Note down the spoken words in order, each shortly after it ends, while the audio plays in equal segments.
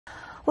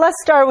Let's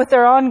start with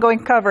our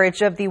ongoing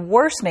coverage of the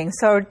worsening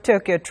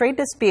Seoul-Tokyo trade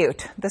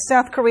dispute. The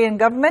South Korean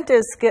government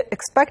is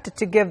expected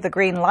to give the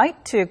green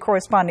light to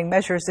corresponding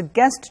measures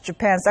against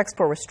Japan's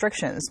export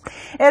restrictions.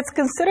 It's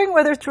considering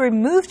whether to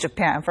remove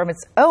Japan from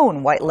its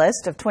own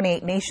whitelist of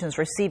 28 nations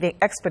receiving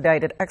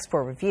expedited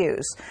export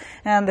reviews.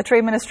 And the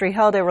Trade Ministry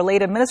held a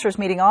related ministers'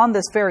 meeting on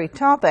this very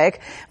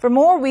topic. For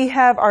more, we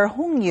have our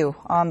Hong Yoo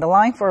on the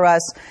line for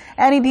us.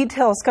 Any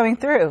details coming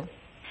through?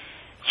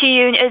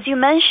 Jiyoon, as you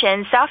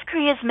mentioned, South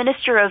Korea's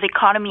Minister of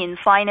Economy and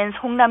Finance,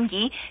 Hong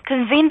Yoo,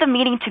 convened the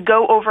meeting to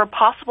go over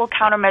possible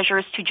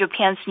countermeasures to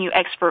Japan's new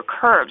export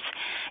curbs.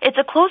 It's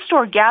a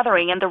closed-door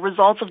gathering, and the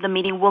results of the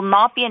meeting will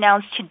not be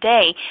announced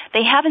today.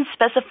 They haven't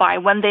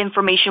specified when the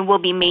information will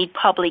be made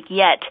public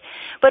yet.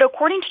 But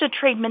according to the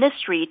Trade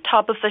Ministry,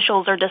 top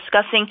officials are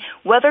discussing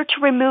whether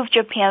to remove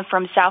Japan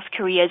from South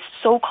Korea's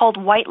so-called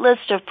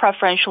whitelist of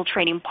preferential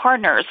trading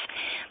partners.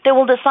 They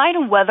will decide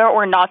on whether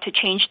or not to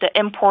change the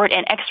import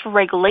and export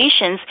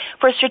regulations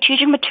for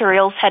strategic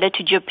materials headed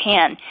to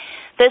Japan.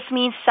 This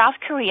means South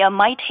Korea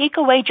might take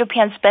away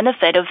Japan's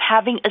benefit of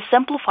having a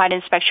simplified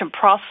inspection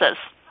process.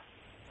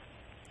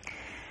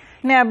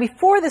 Now,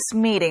 before this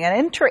meeting,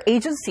 an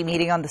interagency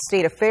meeting on the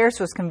state affairs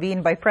was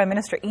convened by Prime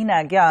Minister Lee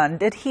Nak-yeon.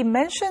 Did he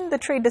mention the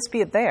trade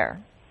dispute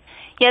there?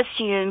 Yes,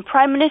 Jiyoon.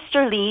 Prime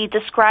Minister Lee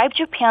described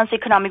Japan's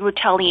economic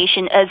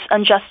retaliation as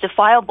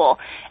unjustifiable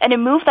and a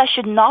move that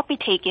should not be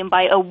taken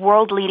by a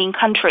world-leading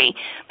country.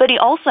 But he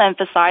also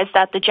emphasized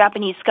that the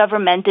Japanese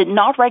government did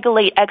not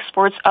regulate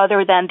exports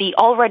other than the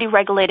already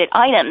regulated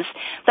items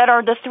that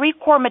are the three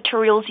core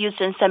materials used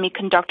in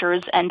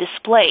semiconductors and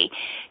display.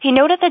 He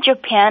noted that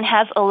Japan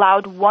has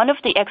allowed one of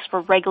the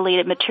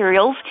export-regulated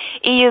materials,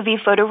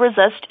 EUV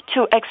photoresist,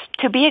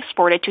 to be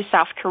exported to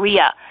South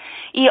Korea.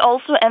 He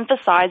also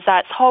emphasized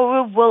that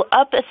Seoul will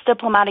up its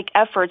diplomatic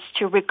efforts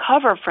to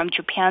recover from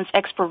Japan's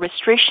export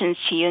restrictions,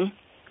 Jiyoon.